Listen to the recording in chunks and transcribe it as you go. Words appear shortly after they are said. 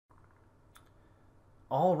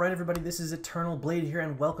All right, everybody, this is Eternal Blade here,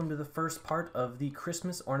 and welcome to the first part of the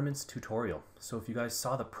Christmas Ornaments tutorial. So if you guys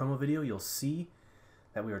saw the promo video, you'll see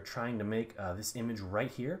that we are trying to make this image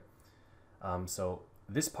right here. So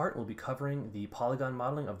this part will be covering the polygon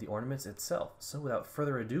modeling of the ornaments itself. So without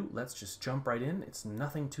further ado, let's just jump right in. It's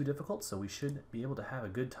nothing too difficult, so we should be able to have a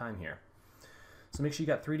good time here. So make sure you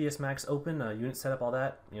got 3ds Max open, unit setup, all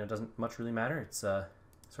that. You know, it doesn't much really matter. It's sort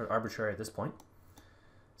of arbitrary at this point.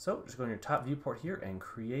 So just go to your top viewport here and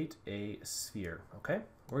create a sphere, okay?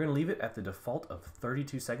 We're going to leave it at the default of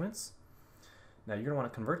 32 segments. Now you're going to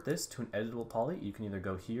want to convert this to an editable poly. You can either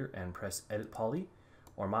go here and press Edit Poly,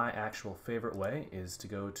 or my actual favorite way is to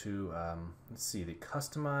go to, let's see, the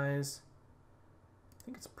Customize, I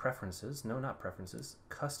think it's Preferences, no, not Preferences,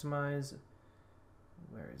 Customize,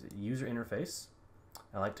 where is it, User Interface.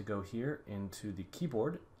 I like to go here into the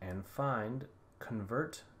keyboard and find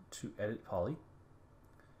Convert to Edit Poly.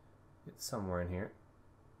 It's somewhere in here,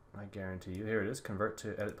 I guarantee you. Here it is, Convert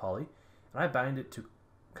to Edit Poly. And I bind it to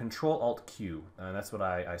Control-Alt-Q, and that's what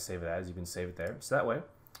I save it as. You can save it there. So that way,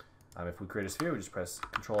 if we create a sphere, we just press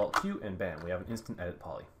Control-Alt-Q, and bam, we have an instant Edit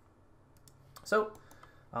Poly. So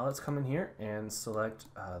let's come in here and select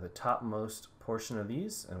the topmost portion of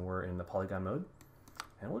these, and we're in the polygon mode.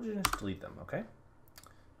 And we'll just delete them, okay?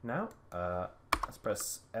 Now, let's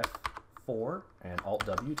press F4 and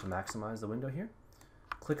Alt-W to maximize the window here.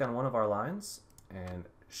 Click on one of our lines and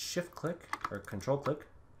shift click or control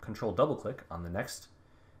double click on the next,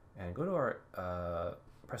 and go to our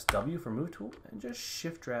press W for move tool and just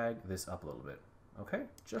shift drag this up a little bit, okay,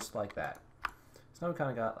 just like that. So now we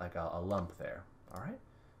kind of got like a lump there. All right,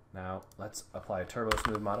 now let's apply a turbo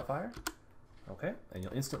smooth modifier, okay, and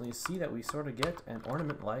you'll instantly see that we sort of get an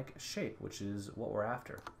ornament like shape, which is what we're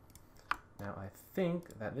after. Now I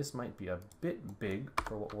think that this might be a bit big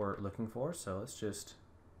for what we're looking for, so let's just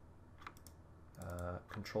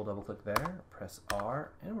control double click there, press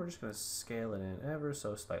R, and we're just going to scale it in ever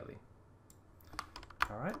so slightly.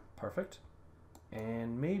 Alright, perfect.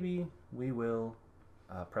 And maybe we will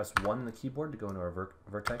press 1 on the keyboard to go into our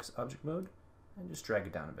vertex object mode and just drag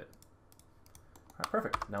it down a bit. Alright,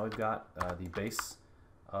 perfect. Now we've got the base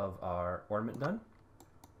of our ornament done.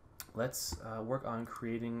 Let's work on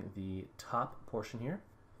creating the top portion here.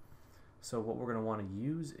 So what we're going to want to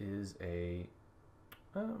use is a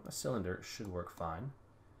cylinder should work fine.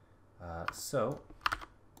 So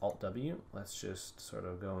Alt-W, let's just sort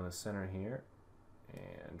of go in the center here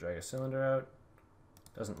and drag a cylinder out.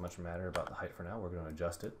 Doesn't much matter about the height for now, we're going to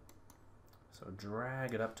adjust it. So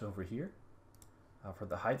drag it up to over here. For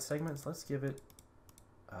the height segments, let's give it,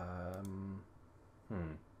 I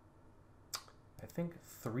think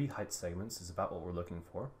 3 height segments is about what we're looking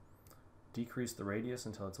for. Decrease the radius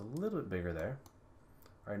until it's a little bit bigger there.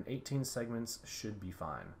 All right, and 18 segments should be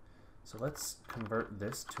fine. So let's convert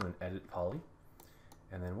this to an edit poly.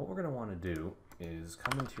 And then what we're going to want to do is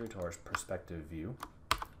come into here to our perspective view,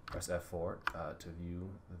 press F4 to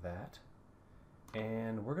view that.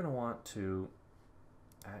 And we're going to want to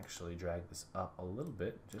actually drag this up a little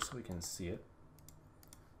bit just so we can see it.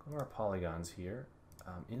 Go to our polygons here,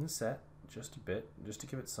 inset just a bit, just to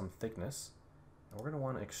give it some thickness. And we're going to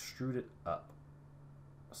want to extrude it up.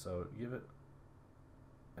 So give it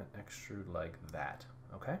an extrude like that,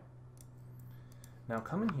 okay? Now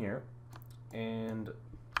come in here and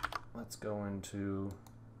let's go into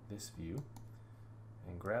this view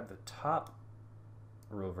and grab the top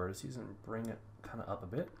row vertices and bring it kind of up a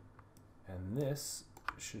bit, and this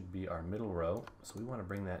should be our middle row, so we want to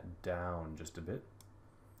bring that down just a bit,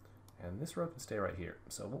 and this row can stay right here.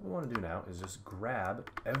 So what we want to do now is just grab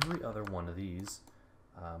every other one of these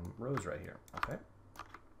rows right here, okay?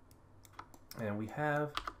 And we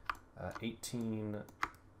have 18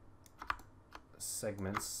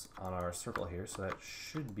 segments on our circle here, so that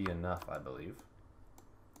should be enough, I believe.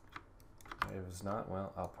 If it's not,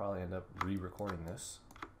 well, I'll probably end up re-recording this.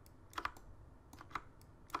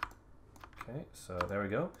 Okay, so there we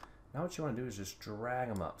go. Now what you want to do is just drag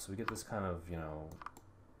them up, so we get this kind of, you know,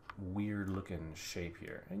 weird looking shape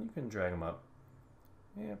here. And you can drag them up,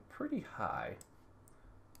 yeah, pretty high.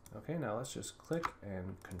 Okay, now let's just click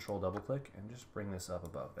and control double click and just bring this up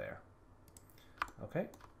above there. Okay,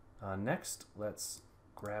 next let's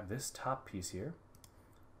grab this top piece here.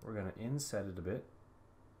 We're going to inset it a bit,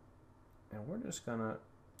 and we're just going to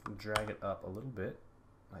drag it up a little bit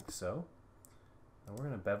like so, and we're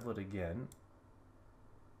going to bevel it again.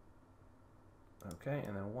 Okay,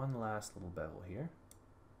 and then one last little bevel here.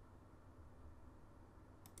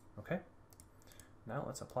 Okay, now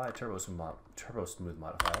let's apply a turbo smooth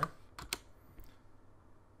modifier.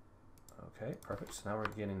 Okay, perfect. So now we're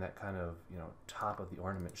getting that kind of, you know, top of the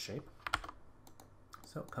ornament shape.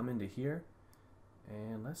 So come into here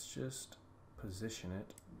and let's just position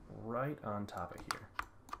it right on top of here.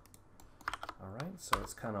 Alright, so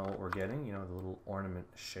it's kind of what we're getting, you know, the little ornament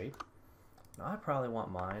shape. Now I probably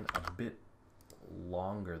want mine a bit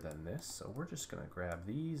longer than this, so we're just going to grab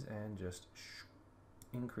these and just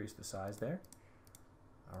increase the size there.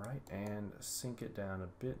 Alright, and sink it down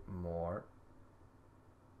a bit more.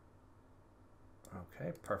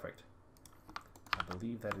 Okay, perfect. I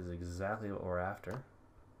believe that is exactly what we're after.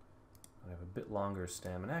 I have a bit longer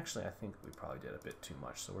stem, and actually I think we probably did a bit too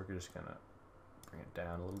much, so we're just going to bring it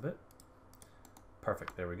down a little bit.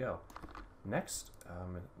 Perfect, there we go. Next,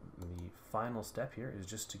 the final step here is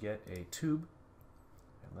just to get a tube,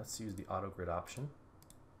 and let's use the auto grid option.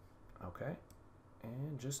 Okay,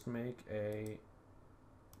 and just make a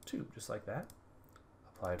tube just like that.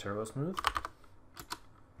 Apply turbosmooth.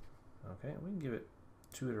 Okay, we can give it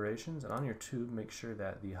 2 iterations, and on your tube make sure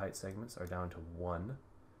that the height segments are down to 1.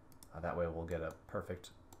 That way we'll get a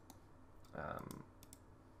perfect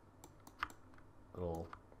little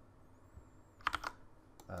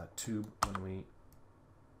tube when we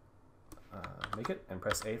make it. And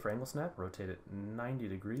press A for angle snap, rotate it 90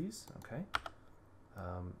 degrees. Okay,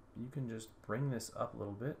 you can just bring this up a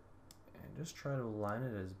little bit and just try to align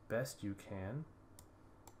it as best you can.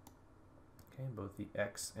 Okay, both the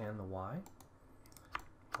X and the Y.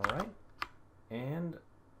 Alright, and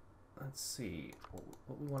let's see,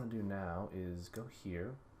 what we want to do now is go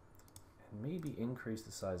here and maybe increase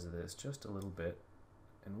the size of this just a little bit,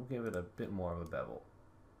 and we'll give it a bit more of a bevel.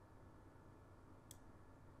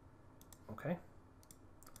 Okay,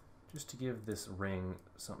 just to give this ring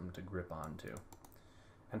something to grip onto.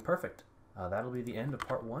 And perfect. That'll be the end of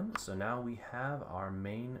part 1. So now we have our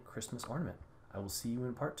main Christmas ornament. I will see you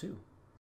in part 2.